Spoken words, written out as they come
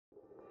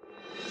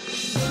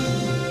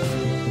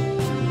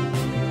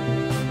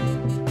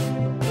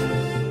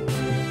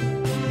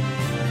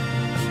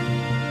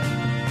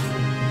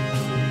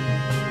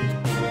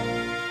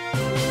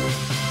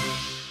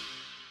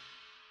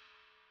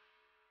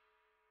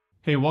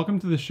Hey, welcome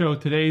to the show.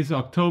 Today's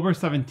October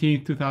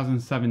 17th,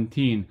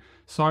 2017.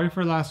 Sorry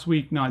for last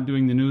week not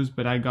doing the news,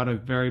 but I got a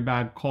very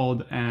bad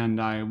cold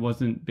and I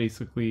wasn't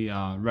basically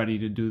ready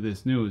to do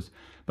this news.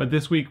 But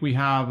this week we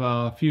have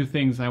a few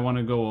things I want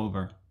to go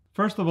over.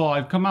 First of all,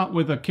 I've come out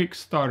with a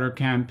Kickstarter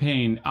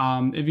campaign.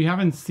 If you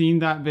haven't seen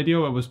that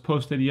video, it was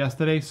posted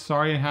yesterday.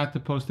 Sorry I had to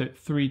post it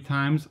 3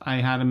 times. I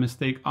had a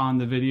mistake on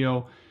the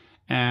video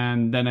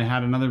and then I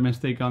had another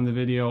mistake on the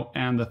video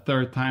and the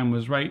 3rd time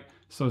was right.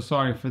 So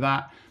sorry for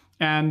that.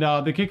 And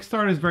the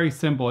Kickstarter is very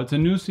simple. It's a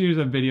new series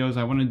of videos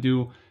I want to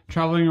do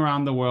traveling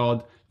around the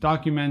world,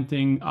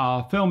 documenting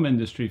film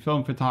industry,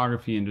 film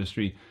photography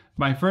industry.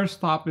 My first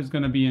stop is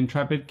going to be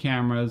Intrepid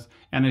Cameras,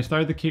 and I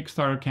started the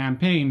Kickstarter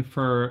campaign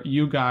for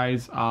you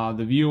guys,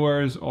 the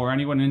viewers, or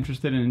anyone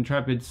interested in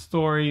Intrepid's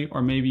story,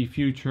 or maybe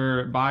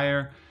future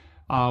buyer,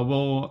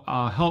 will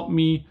help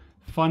me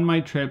fund my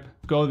trip,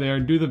 go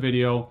there, do the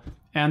video,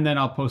 and then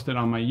I'll post it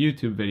on my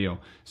YouTube video.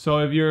 So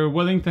if you're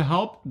willing to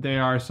help,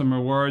 there are some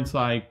rewards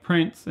like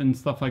prints and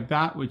stuff like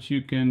that, which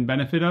you can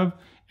benefit of.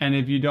 And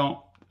if you don't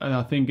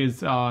think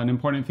is an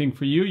important thing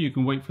for you, you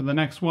can wait for the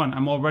next one.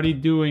 I'm already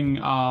doing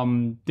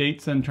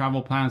dates and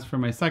travel plans for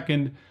my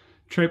second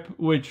trip,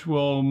 which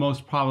will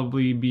most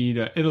probably be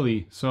to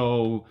Italy.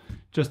 So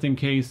just in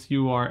case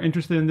you are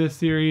interested in this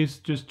series,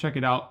 just check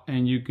it out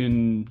and you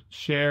can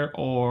share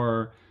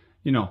or,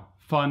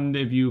 fund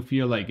if you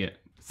feel like it.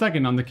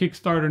 Second, on the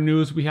Kickstarter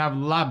news, we have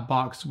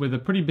Labbox with a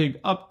pretty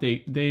big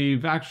update.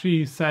 They've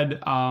actually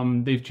said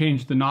they've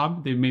changed the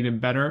knob, they've made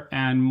it better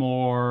and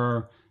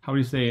more,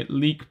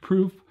 leak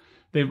proof.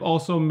 They've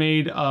also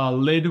made a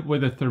lid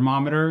with a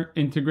thermometer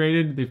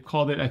integrated. They've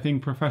called it, I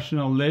think,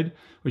 Professional Lid,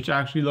 which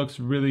actually looks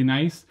really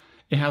nice.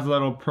 It has a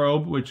little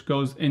probe which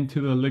goes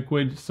into the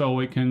liquid so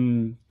it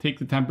can take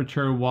the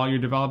temperature while you're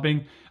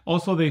developing.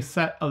 Also, they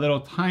set a little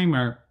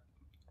timer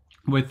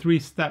with 3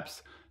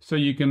 steps. So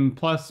you can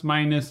plus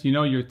minus,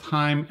 your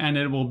time, and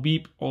it will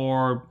beep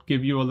or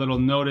give you a little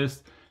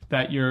notice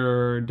that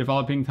your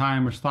developing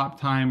time or stop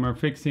time or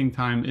fixing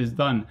time is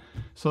done.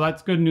 So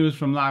that's good news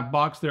from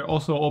Labbox. They're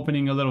also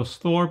opening a little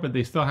store, but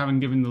they still haven't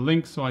given the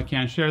link, so I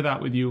can't share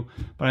that with you,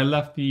 but I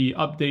left the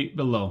update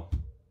below.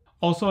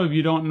 Also, if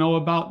you don't know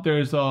about,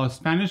 there's a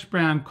Spanish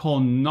brand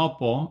called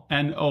Nopo,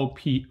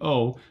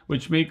 N-O-P-O,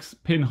 which makes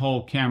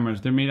pinhole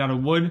cameras. They're made out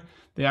of wood.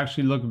 They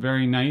actually look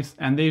very nice,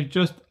 and they've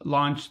just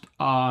launched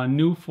a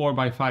new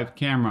 4x5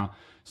 camera.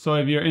 So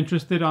if you're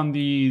interested on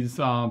these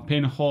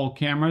pinhole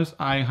cameras,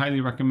 I highly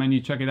recommend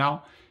you check it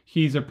out.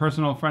 He's a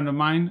personal friend of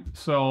mine,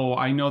 so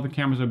I know the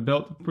cameras are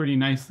built pretty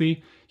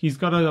nicely. He's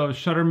got a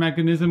shutter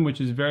mechanism,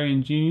 which is very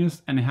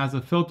ingenious, and it has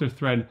a filter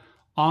thread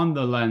on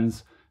the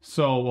lens.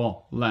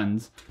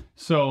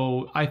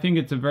 So I think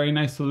it's a very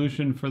nice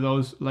solution for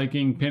those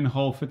liking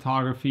pinhole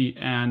photography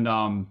and,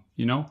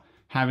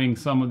 having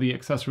some of the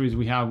accessories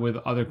we have with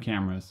other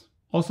cameras.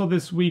 Also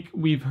this week,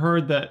 we've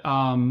heard that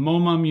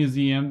MoMA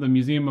Museum, the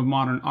Museum of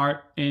Modern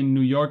Art in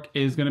New York,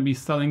 is going to be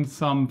selling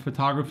some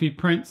photography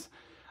prints.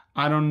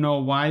 I don't know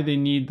why they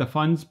need the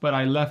funds, but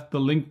I left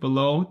the link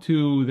below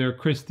to their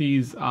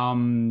Christie's,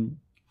 auction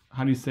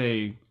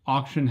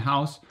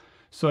house.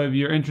 So if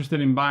you're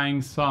interested in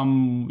buying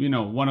some,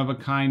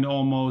 one-of-a-kind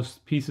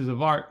almost pieces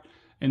of art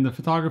in the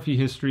photography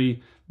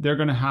history, they're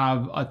going to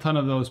have a ton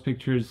of those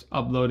pictures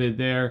uploaded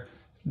there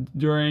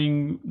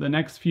during the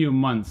next few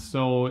months.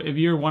 So if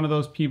you're one of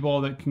those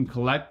people that can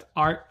collect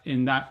art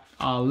in that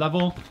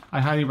level,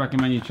 I highly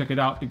recommend you check it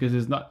out because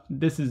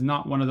this is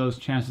not one of those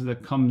chances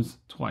that comes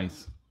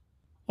twice.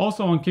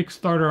 Also on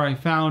Kickstarter, I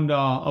found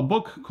a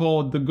book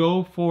called The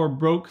Go for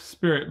Broke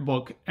Spirit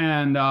book.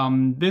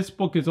 And this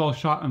book is all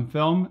shot on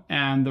film,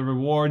 and the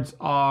rewards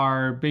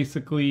are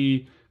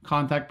basically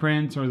contact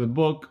prints or the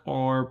book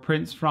or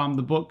prints from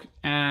the book.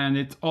 And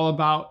it's all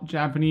about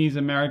Japanese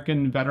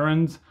American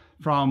veterans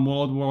from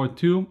World War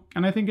II.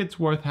 And I think it's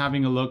worth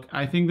having a look.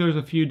 I think there's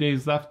a few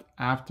days left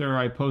after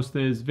I post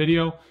this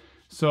video.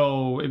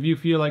 So if you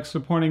feel like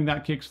supporting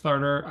that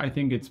Kickstarter, I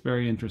think it's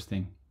very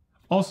interesting.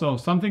 Also,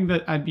 something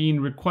that I've been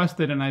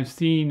requested and I've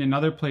seen in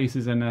other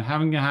places and I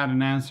haven't had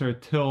an answer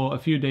till a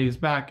few days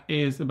back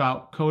is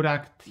about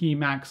Kodak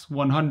Tmax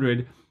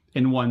 100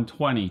 in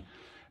 120.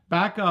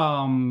 Back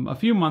a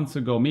few months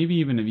ago, maybe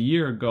even a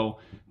year ago,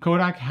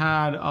 Kodak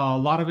had a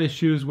lot of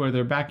issues where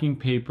their backing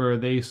paper,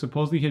 they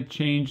supposedly had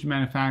changed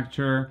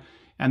manufacturer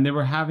and they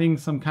were having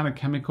some kind of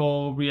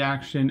chemical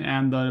reaction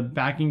and the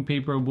backing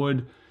paper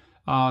would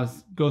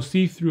go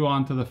see-through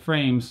onto the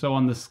frame. So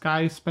on the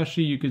Sky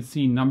especially, you could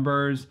see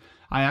numbers.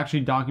 I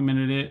actually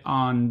documented it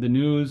on the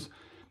news.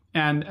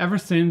 And ever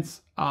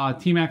since,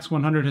 Tmax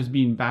 100 has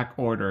been back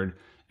ordered.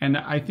 And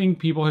I think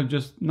people have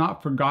just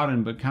not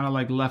forgotten, but kind of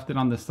like left it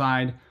on the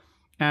side.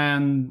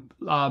 And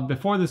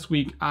before this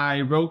week,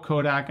 I wrote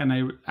Kodak and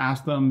I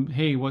asked them,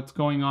 hey, what's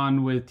going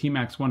on with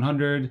Tmax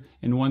 100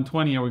 and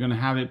 120? Are we going to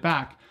have it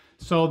back?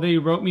 So they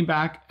wrote me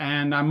back,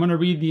 and I'm going to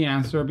read the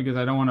answer because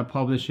I don't want to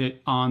publish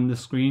it on the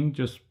screen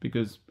just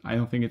because I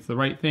don't think it's the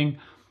right thing.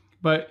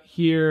 But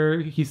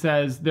here he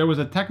says, there was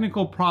a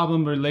technical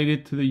problem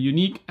related to the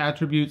unique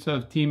attributes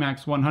of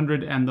Tmax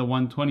 100 and the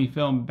 120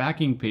 film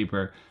backing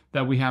paper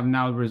that we have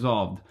now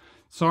resolved.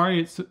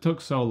 Sorry it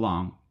took so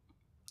long,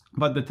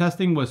 but the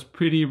testing was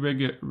pretty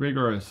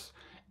rigorous,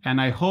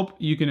 and I hope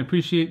you can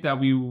appreciate that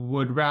we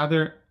would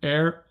rather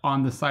err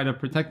on the side of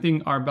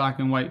protecting our black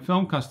and white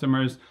film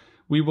customers.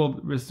 We will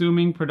be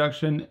resuming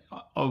production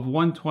of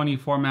 120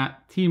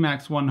 format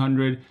Tmax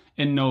 100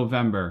 in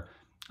November.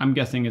 I'm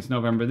guessing it's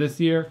November this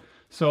year.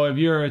 So if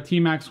you're a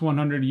Tmax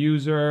 100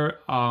 user,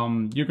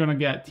 you're gonna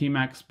get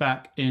Tmax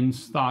back in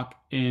stock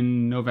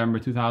in November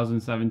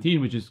 2017,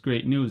 which is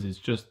great news. It's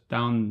just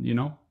down,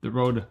 the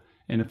road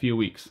in a few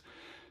weeks.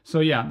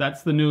 So yeah,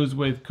 that's the news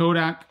with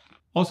Kodak.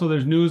 Also,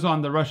 there's news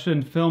on the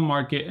Russian film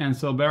market and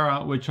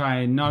Silberra, which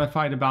I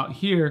notified about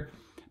here,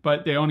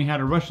 but they only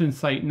had a Russian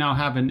site, now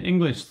have an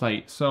English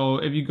site. So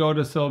if you go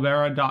to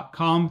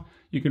silberra.com,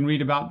 you can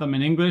read about them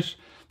in English.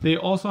 They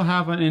also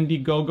have an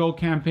Indiegogo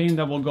campaign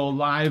that will go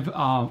live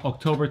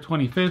October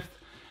 25th.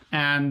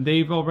 And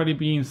they've already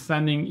been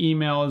sending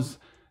emails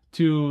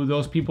to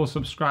those people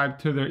subscribed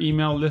to their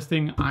email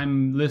listing.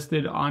 I'm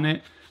listed on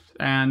it.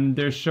 And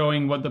they're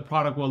showing what the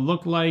product will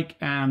look like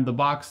and the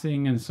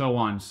boxing and so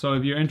on. So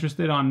if you're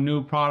interested on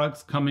new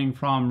products coming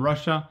from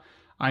Russia,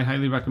 I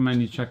highly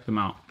recommend you check them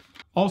out.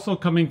 Also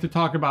coming to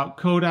talk about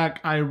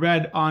Kodak, I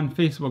read on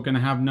Facebook, and I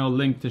have no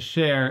link to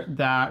share,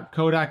 that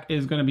Kodak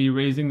is going to be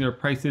raising their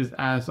prices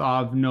as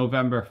of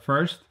November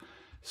 1st.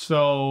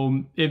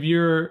 So if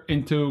you're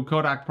into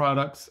Kodak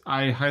products,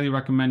 I highly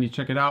recommend you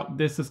check it out.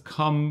 This has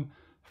come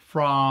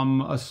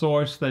from a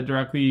source that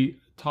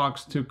directly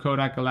talks to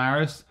Kodak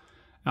Alaris.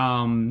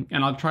 And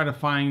I'll try to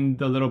find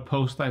the little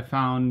post I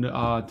found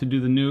to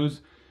do the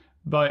news.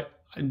 But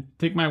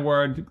take my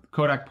word,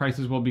 Kodak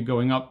prices will be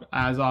going up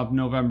as of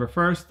November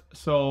 1st,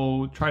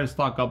 so try to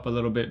stock up a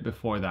little bit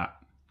before that.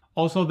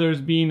 Also,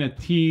 there's been a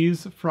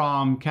tease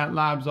from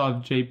Catlabs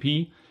of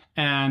JP,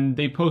 and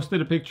they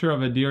posted a picture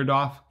of a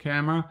Deardorff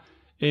camera.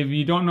 If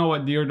you don't know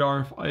what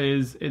Deardorff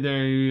is,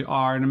 they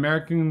are an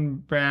American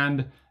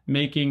brand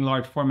making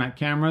large format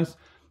cameras.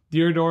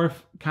 Deardorff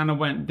kind of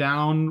went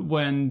down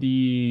when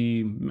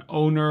the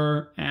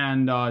owner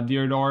and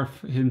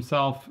Deardorff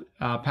himself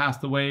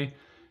passed away.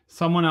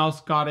 Someone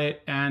else got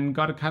it and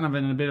got it kind of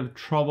in a bit of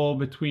trouble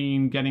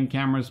between getting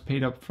cameras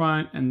paid up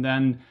front and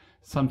then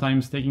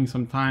sometimes taking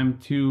some time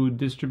to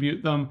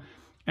distribute them.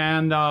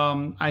 And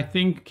I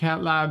think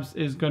Catlabs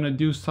is going to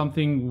do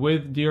something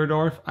with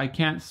Deardorff. I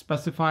can't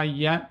specify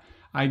yet.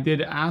 I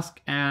did ask,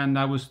 and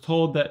I was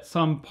told that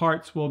some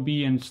parts will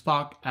be in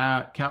stock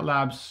at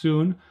Catlabs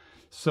soon.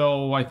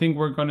 So I think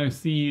we're going to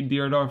see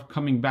Deardorff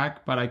coming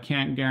back, but I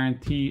can't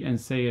guarantee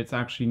and say it's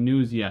actually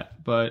news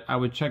yet. But I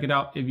would check it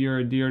out if you're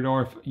a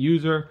Deardorff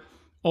user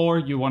or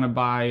you want to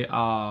buy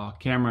a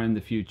camera in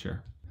the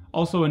future.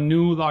 Also, a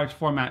new large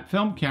format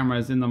film camera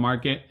is in the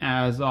market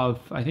as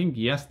of, I think,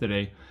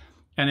 yesterday.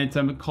 And it's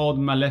called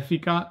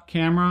Malefica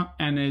camera,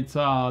 and it's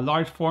a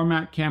large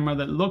format camera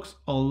that looks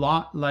a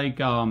lot like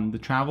the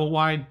travel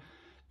wide.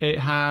 It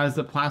has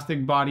a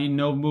plastic body,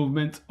 no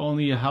movements,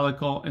 only a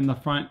helical in the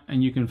front,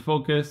 and you can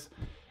focus.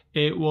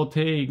 It will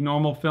take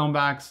normal film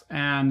backs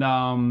and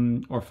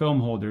or film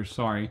holders,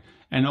 sorry,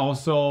 and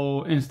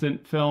also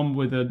instant film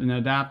with an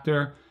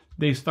adapter.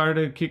 They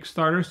started a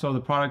Kickstarter, so the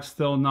product's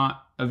still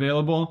not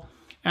available.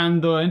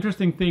 And the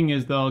interesting thing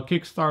is the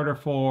Kickstarter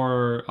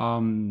for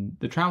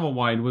the travel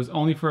wide was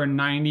only for a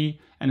 90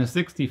 and a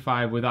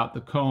 65 without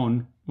the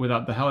cone,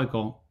 without the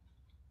helical.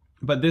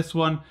 But this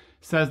one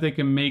says they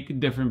can make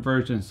different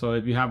versions. So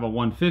if you have a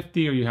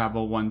 150 or you have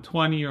a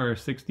 120 or a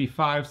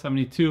 65,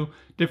 72,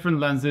 different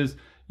lenses,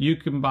 you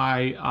can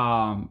buy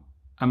a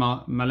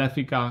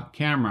Malefica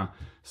camera.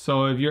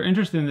 So if you're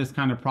interested in this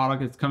kind of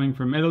product, it's coming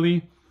from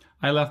Italy.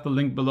 I left the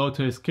link below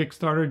to his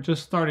Kickstarter.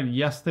 Just started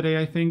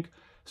yesterday, I think.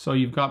 So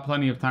you've got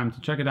plenty of time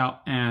to check it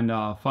out and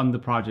fund the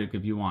project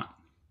if you want.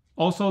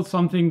 Also,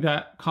 something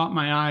that caught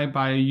my eye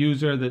by a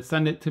user that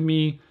sent it to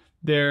me,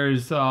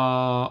 there's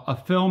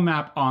a film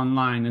map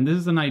online, and this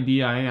is an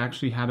idea I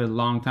actually had a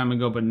long time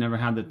ago but never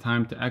had the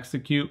time to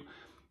execute.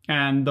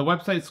 And the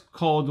website's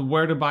called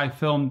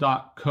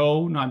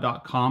wheretobuyfilm.co,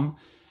 not .com.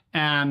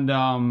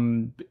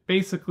 And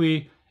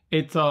basically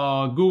it's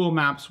Google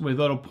Maps with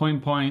little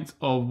points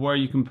of where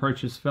you can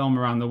purchase film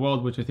around the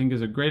world, which I think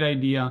is a great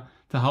idea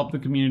to help the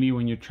community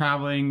when you're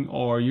traveling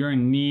or you're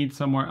in need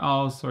somewhere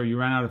else or you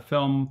ran out of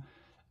film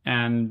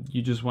and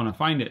you just want to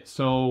find it.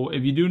 So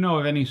if you do know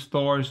of any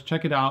stores,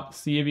 check it out,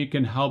 see if you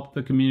can help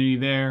the community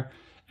there.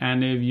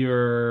 And if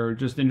you're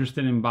just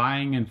interested in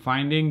buying and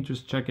finding,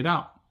 just check it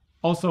out.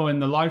 Also, in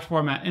the large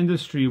format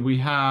industry, we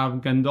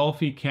have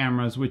Gandolfi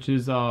Cameras, which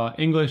is an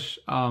English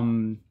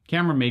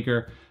camera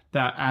maker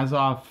that as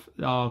of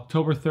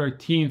October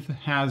 13th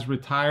has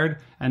retired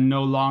and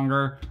no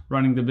longer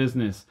running the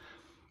business.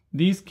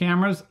 These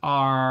cameras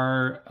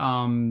are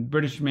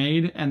British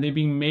made, and they've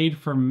been made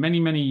for many,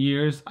 many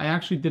years. I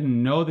actually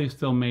didn't know they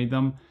still made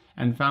them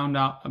and found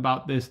out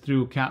about this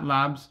through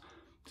Catlabs.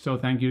 So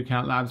thank you to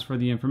Catlabs for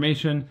the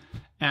information.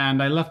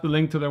 And I left the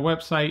link to their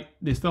website.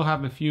 They still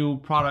have a few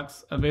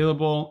products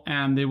available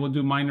and they will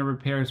do minor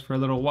repairs for a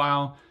little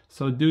while.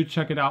 So do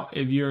check it out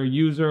if you're a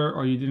user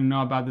or you didn't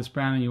know about this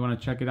brand and you want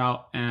to check it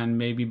out and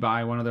maybe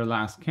buy one of their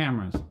last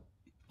cameras.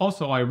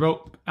 Also, I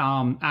wrote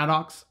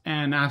Adox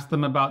and asked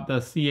them about the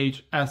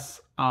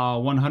CHS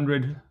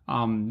 100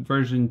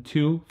 version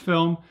 2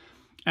 film.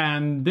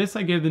 And this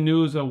I gave the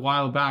news a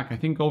while back, I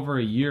think over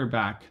a year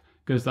back,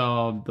 because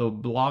the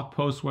blog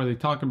post where they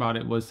talk about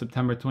it was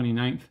September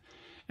 29th.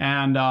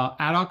 And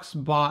Adox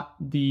bought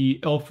the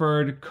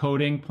Ilford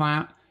coating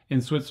plant in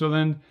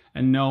Switzerland.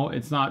 And no,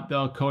 it's not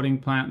the coating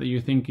plant that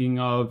you're thinking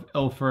of,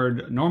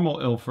 Ilford, normal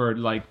Ilford,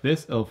 like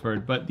this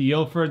Ilford, but the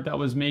Ilford that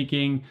was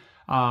making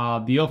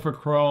the Ilford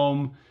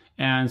Chrome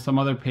and some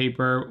other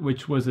paper,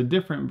 which was a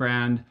different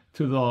brand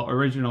to the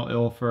original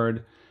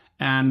Ilford.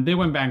 And they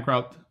went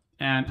bankrupt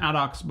and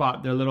Adox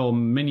bought their little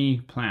mini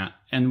plant.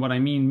 And what I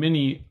mean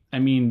mini, I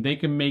mean they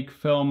can make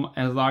film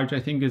as large, I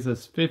think,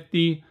 as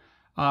 50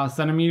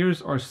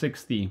 centimeters or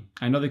 60.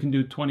 I know they can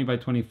do 20 by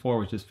 24,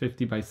 which is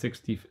 50 by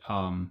 60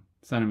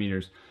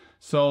 centimeters.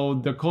 So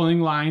the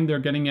clothing line, they're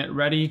getting it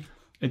ready.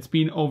 It's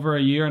been over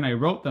a year and I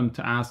wrote them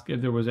to ask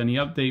if there was any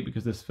update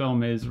because this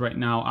film is right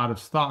now out of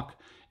stock.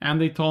 And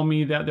they told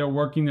me that they're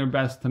working their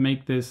best to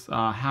make this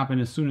happen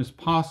as soon as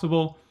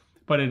possible.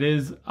 But it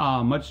is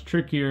much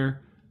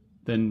trickier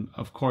than,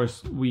 of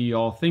course, we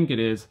all think it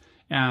is.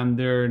 And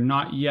they're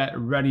not yet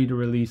ready to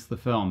release the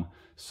film.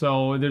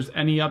 So if there's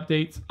any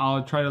updates,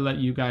 I'll try to let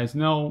you guys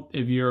know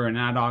if you're an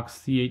Adox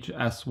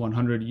CHS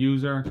 100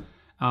 user.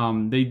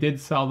 They did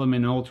sell them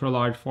in ultra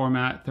large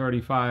format,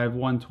 35,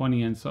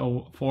 120 and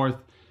so forth,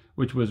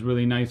 which was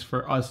really nice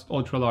for us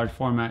ultra large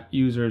format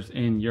users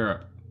in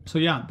Europe. So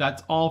yeah,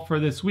 that's all for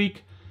this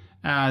week.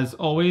 As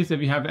always,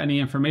 if you have any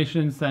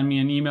information, send me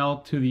an email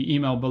to the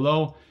email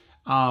below.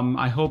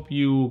 I hope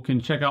you can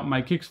check out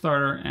my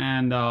Kickstarter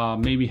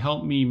and maybe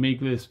help me make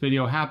this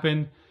video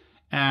happen.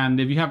 And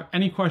if you have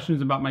any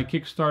questions about my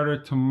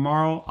Kickstarter,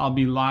 tomorrow I'll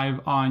be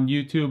live on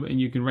YouTube and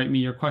you can write me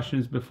your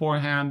questions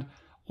beforehand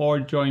or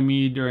join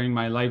me during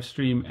my live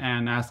stream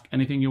and ask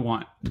anything you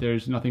want.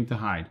 There's nothing to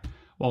hide.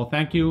 Well,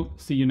 thank you.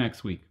 See you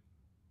next week.